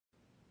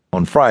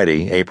On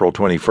Friday, April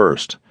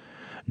 21st,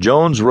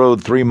 Jones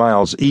rode 3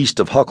 miles east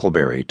of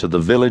Huckleberry to the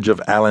village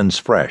of Allen's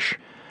Fresh,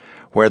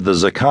 where the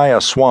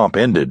Zakiah Swamp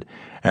ended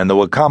and the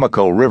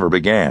Wicomico River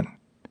began.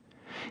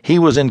 He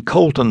was in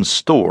Colton's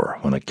store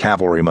when a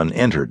cavalryman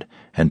entered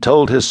and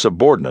told his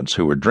subordinates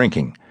who were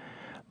drinking,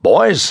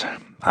 "Boys,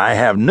 I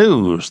have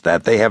news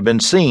that they have been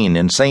seen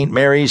in St.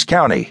 Mary's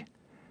County."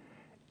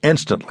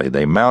 Instantly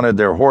they mounted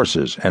their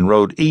horses and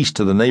rode east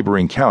to the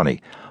neighboring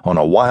county on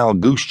a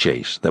wild goose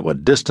chase that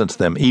would distance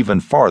them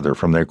even farther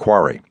from their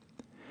quarry.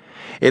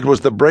 It was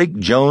the break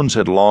Jones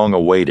had long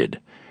awaited,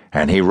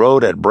 and he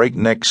rode at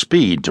breakneck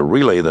speed to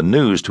relay the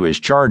news to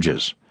his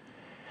charges.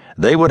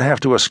 They would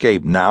have to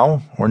escape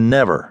now or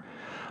never.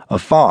 A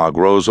fog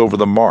rose over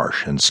the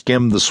marsh and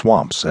skimmed the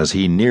swamps as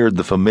he neared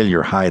the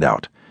familiar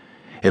hideout.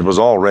 It was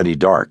already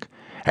dark,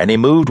 and he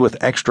moved with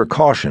extra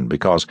caution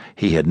because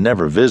he had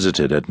never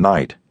visited at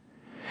night.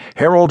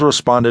 Harold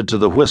responded to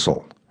the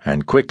whistle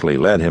and quickly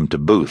led him to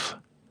Booth.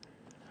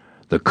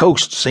 "The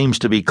coast seems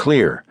to be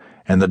clear,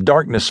 and the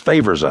darkness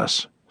favors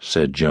us,"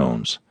 said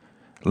Jones.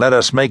 "Let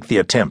us make the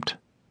attempt."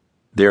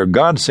 Their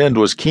godsend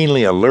was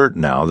keenly alert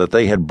now that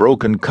they had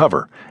broken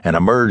cover and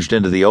emerged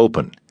into the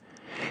open.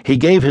 He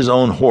gave his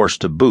own horse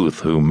to Booth,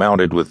 who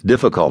mounted with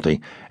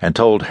difficulty, and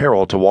told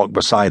Harold to walk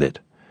beside it.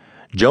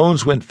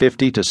 Jones went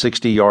 50 to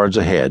 60 yards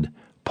ahead,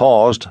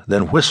 paused,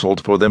 then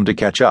whistled for them to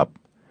catch up.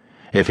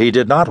 If he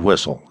did not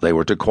whistle, they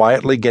were to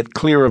quietly get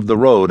clear of the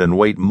road and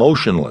wait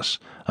motionless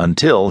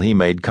until he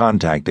made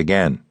contact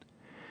again.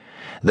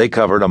 They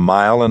covered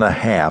 1.5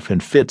 miles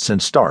in fits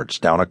and starts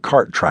down a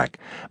cart track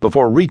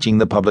before reaching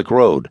the public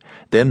road,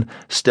 then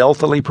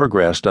stealthily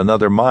progressed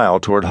another mile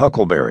toward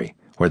Huckleberry,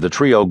 where the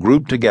trio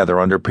grouped together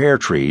under pear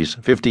trees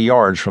 50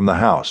 yards from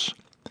the house.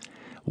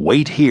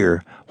 "Wait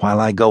here while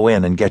I go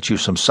in and get you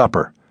some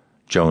supper,"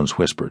 Jones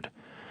whispered.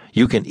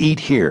 "You can eat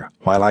here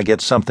while I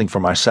get something for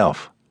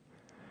myself."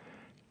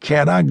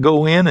 "Can't I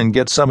go in and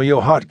get some of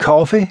your hot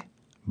coffee?"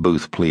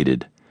 Booth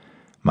pleaded.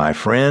 "My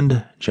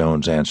friend,"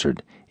 Jones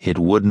answered, "it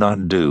would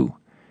not do.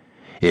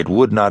 It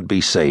would not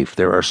be safe.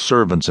 There are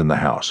servants in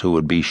the house who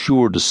would be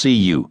sure to see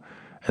you,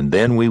 and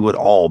then we would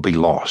all be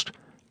lost.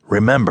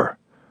 Remember,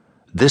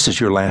 this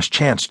is your last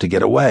chance to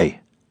get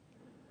away."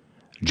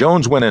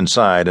 Jones went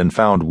inside and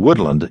found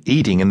Woodland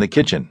eating in the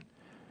kitchen.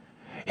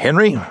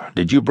 "Henry,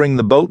 did you bring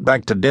the boat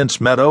back to Dent's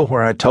Meadow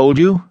where I told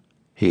you?"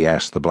 he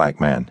asked the black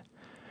man.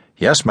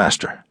 "Yes,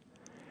 master."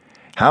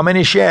 "How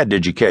many shad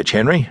did you catch,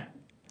 Henry?"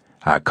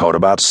 "I caught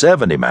about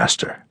 70,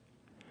 master."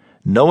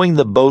 Knowing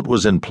the boat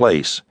was in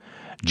place,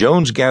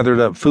 Jones gathered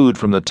up food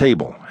from the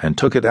table and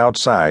took it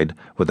outside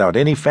without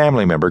any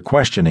family member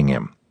questioning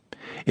him.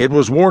 It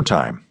was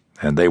wartime,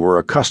 and they were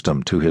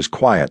accustomed to his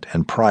quiet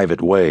and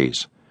private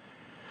ways.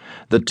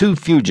 The two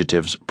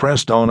fugitives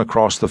pressed on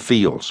across the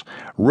fields,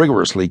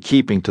 rigorously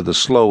keeping to the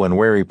slow and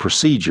wary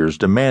procedures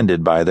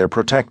demanded by their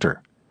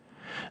protector.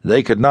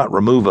 They could not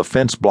remove a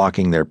fence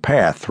blocking their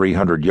path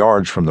 300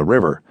 yards from the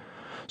river,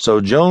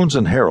 so Jones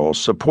and Harold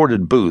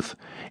supported Booth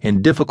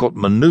in difficult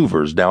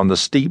maneuvers down the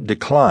steep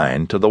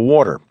decline to the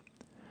water.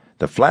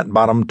 The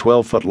flat-bottomed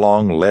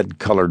 12-foot-long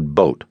lead-colored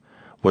boat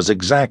was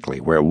exactly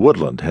where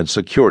Woodland had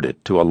secured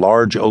it to a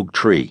large oak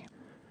tree.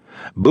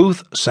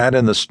 Booth sat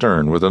in the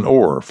stern with an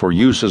oar for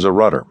use as a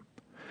rudder.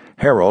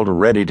 Harold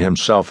readied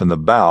himself in the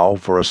bow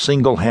for a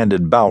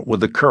single-handed bout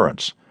with the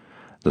currents.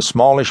 The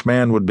smallish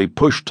man would be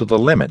pushed to the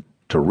limit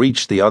to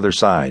reach the other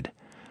side.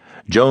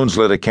 Jones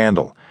lit a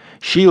candle,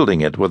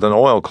 shielding it with an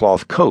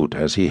oilcloth coat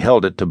as he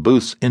held it to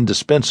Booth's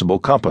indispensable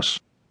compass.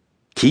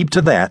 "Keep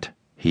to that,"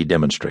 he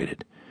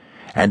demonstrated,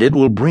 "and it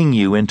will bring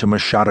you into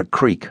Mashada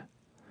Creek.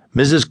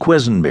 Mrs.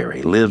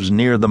 Quisenberry lives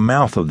near the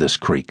mouth of this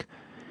creek.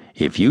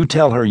 If you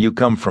tell her you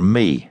come from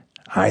me,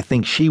 I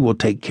think she will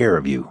take care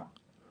of you."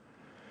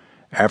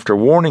 After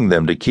warning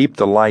them to keep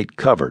the light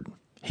covered,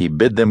 he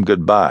bid them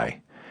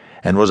goodbye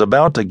and was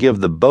about to give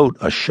the boat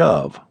a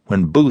shove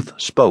when Booth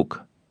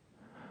spoke.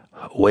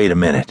 "Wait a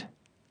minute,"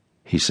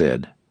 he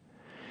said.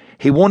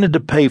 He wanted to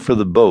pay for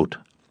the boat.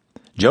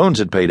 Jones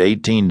had paid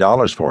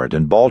 $18 for it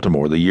in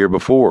Baltimore the year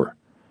before.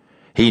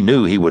 He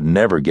knew he would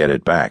never get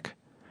it back,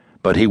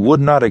 but he would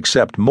not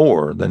accept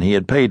more than he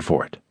had paid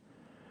for it.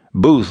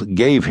 Booth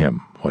gave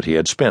him what he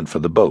had spent for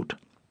the boat.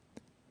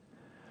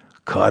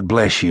 "God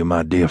bless you,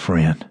 my dear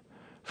friend,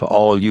 for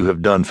all you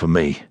have done for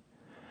me.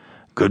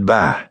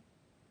 Goodbye,"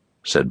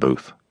 said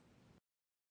Booth.